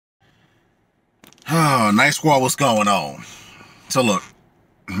Oh, Night Squad, what's going on? So look,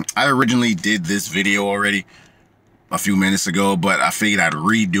 I originally did this video already a few minutes ago, but I figured I'd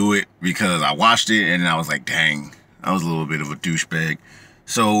redo it because I watched it and I was like, dang, I was a little bit of a douchebag.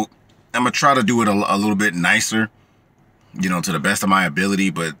 So I'm gonna try to do it a little bit nicer, to the best of my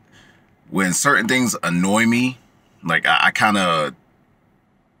ability. But when certain things annoy me, like I kind of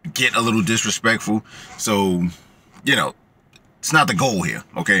get a little disrespectful. So, it's not the goal here,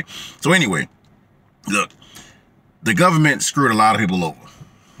 okay? So anyway, look, the government screwed a lot of people over,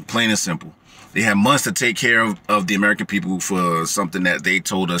 plain and simple. They had months to take care of the American people for something that they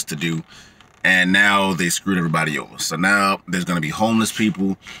told us to do, and now they screwed everybody over. So now there's going to be homeless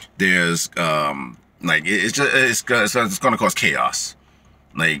people. There's it's going to cause chaos.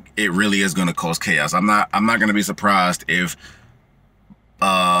 Like, it really is going to cause chaos. I'm not going to be surprised if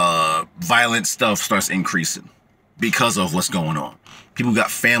violent stuff starts increasing because of what's going on. People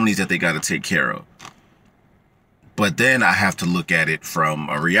got families that they got to take care of. But then I have to look at it from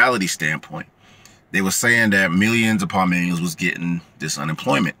a reality standpoint. They were saying that millions upon millions was getting this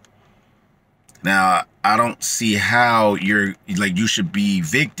unemployment. Now, I don't see how you should be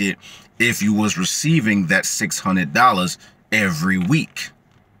evicted if you was receiving that $600 every week.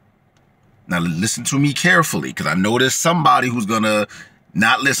 Now, listen to me carefully, because I know there's somebody who's going to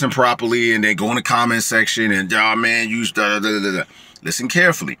not listen properly and then go in the comment section and, oh, man, you Listen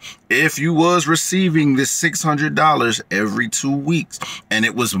carefully. If you was receiving this $600 every 2 weeks and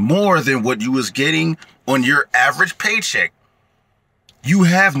it was more than what you was getting on your average paycheck, you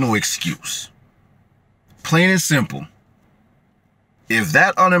have no excuse. Plain and simple. If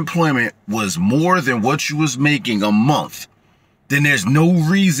that unemployment was more than what you was making a month, then there's no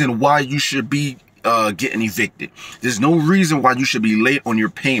reason why you should be getting evicted. There's no reason why you should be late on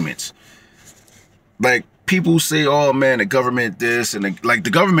your payments. Like, people say, oh man, the government this, and the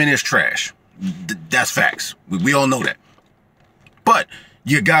government is trash. That's facts. We all know that. But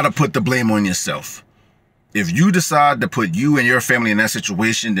you got to put the blame on yourself. If you decide to put you and your family in that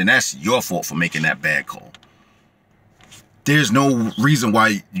situation, then that's your fault for making that bad call. There's no reason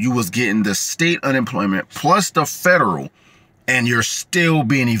why you was getting the state unemployment plus the federal and you're still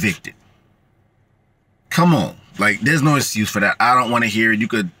being evicted. Come on. Like, there's no excuse for that. I don't want to hear it. You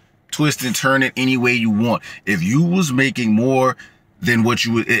could twist and turn it any way you want. If you was making more than what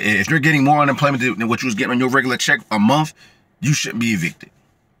you, if you're getting more unemployment than what you was getting on your regular check a month, you shouldn't be evicted.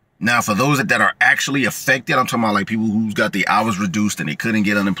 Now, for those that are actually affected, I'm talking about like people who's got the hours reduced and they couldn't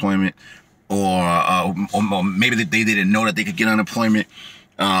get unemployment, or maybe they didn't know that they could get unemployment.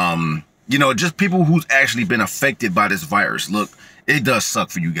 Just people who's actually been affected by this virus. Look, it does suck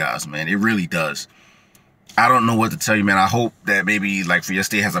for you guys, man. It really does. I don't know what to tell you, man. I hope that maybe like for your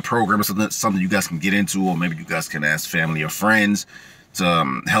state has a program or something you guys can get into, or maybe you guys can ask family or friends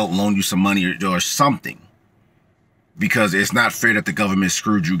to help loan you some money or something. Because it's not fair that the government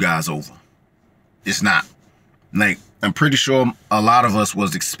screwed you guys over. It's not. Like, I'm pretty sure a lot of us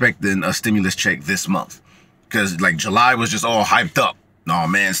was expecting a stimulus check this month. Because like July was just all hyped up. No,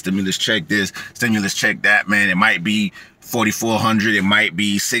 man, stimulus check this, stimulus check that, man. It might be 4,400, it might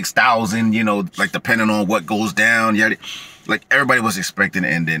be 6,000, like depending on what goes down. Yeah, like everybody was expecting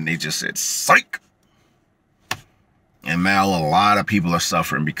it, and then they just said, psych. And now a lot of people are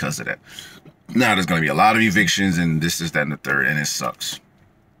suffering because of that. Now there's going to be a lot of evictions and this, that, and the third, and it sucks.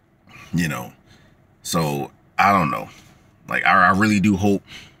 So I don't know. Like, I really do hope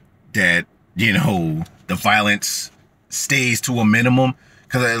that, the violence stays to a minimum.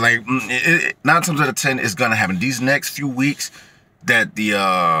 Because, like, 9 times out of 10 is going to happen. These next few weeks that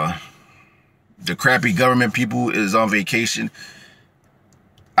the crappy government people is on vacation,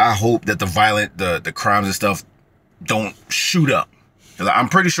 I hope that the crimes and stuff don't shoot up. I'm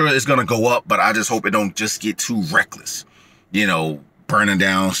pretty sure it's going to go up, but I just hope it don't just get too reckless. Burning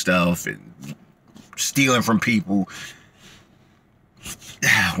down stuff and stealing from people.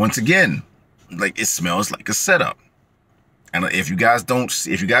 Once again, like, it smells like a setup. And if you guys didn't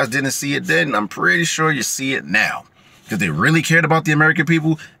see it then, I'm pretty sure you see it now. Because they really cared about the American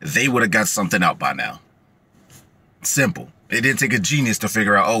people, they would have got something out by now. Simple. It didn't take a genius to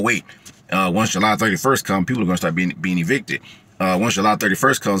figure out, oh, wait, once July 31st comes, people are going to start being evicted. Once July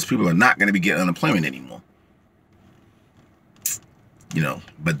 31st comes, people are not going to be getting unemployment anymore.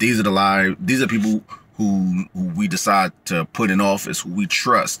 But these are people who we decide to put in office, who we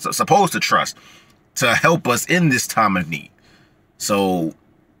trust, supposed to trust, to help us in this time of need. So,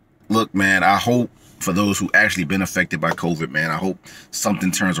 look, man, I hope for those who actually been affected by COVID, man, I hope something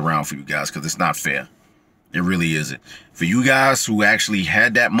turns around for you guys, because it's not fair. It really isn't. For you guys who actually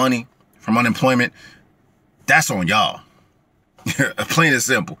had that money from unemployment, that's on y'all. Plain and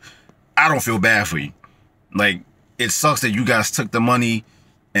simple. I don't feel bad for you. Like, it sucks that you guys took the money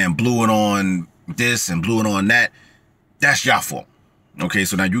and blew it on this and blew it on that. That's your fault. Okay,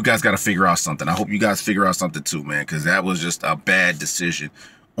 so now you guys got to figure out something. I hope you guys figure out something too, man, because that was just a bad decision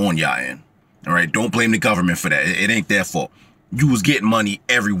on y'all end. All right, don't blame the government for that. It ain't their fault. You was getting money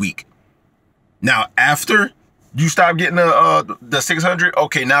every week. Now, after you stop getting the 600,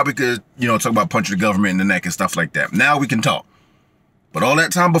 okay, now we could, you know, talk about punching the government in the neck and stuff like that. Now we can talk. But all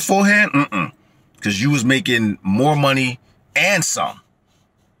that time beforehand, because you was making more money and some.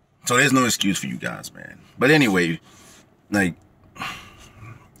 So there's no excuse for you guys, man. But anyway, like,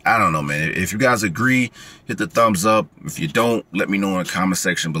 I don't know, man. If you guys agree, hit the thumbs up. If you don't, let me know in the comment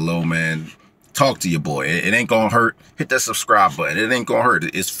section below, man. Talk to your boy. It ain't gonna hurt. Hit that subscribe button. It ain't gonna hurt.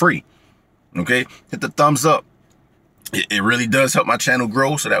 It's free. Okay? Hit the thumbs up. It really does help my channel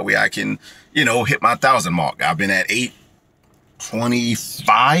grow so that way I can, you know, hit my 1,000 mark. I've been at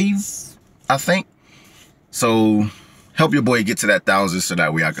 825, I think. So help your boy get to that 1,000 so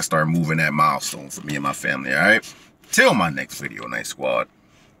that way I can start moving that milestone for me and my family, all right? Till my next video, Night Squad.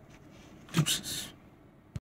 Deuces.